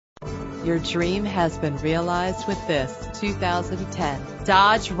Your dream has been realized with this 2010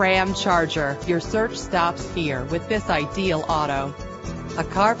 Dodge Ram Charger. Your search stops here with this ideal auto. A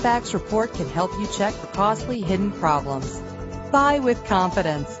Carfax report can help you check for costly hidden problems. Buy with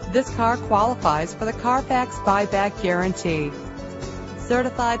confidence. This car qualifies for the Carfax buyback guarantee.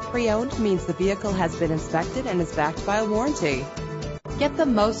 Certified pre-owned means the vehicle has been inspected and is backed by a warranty. Get the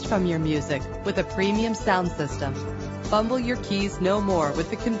most from your music with a premium sound system. Fumble your keys no more with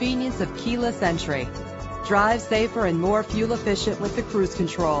the convenience of keyless entry. Drive safer and more fuel efficient with the cruise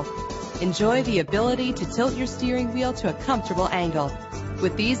control. Enjoy the ability to tilt your steering wheel to a comfortable angle.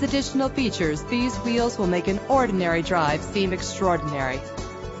 With these additional features, these wheels will make an ordinary drive seem extraordinary.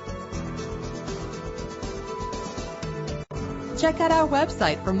 Check out our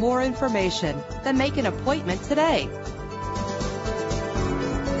website for more information, then make an appointment today.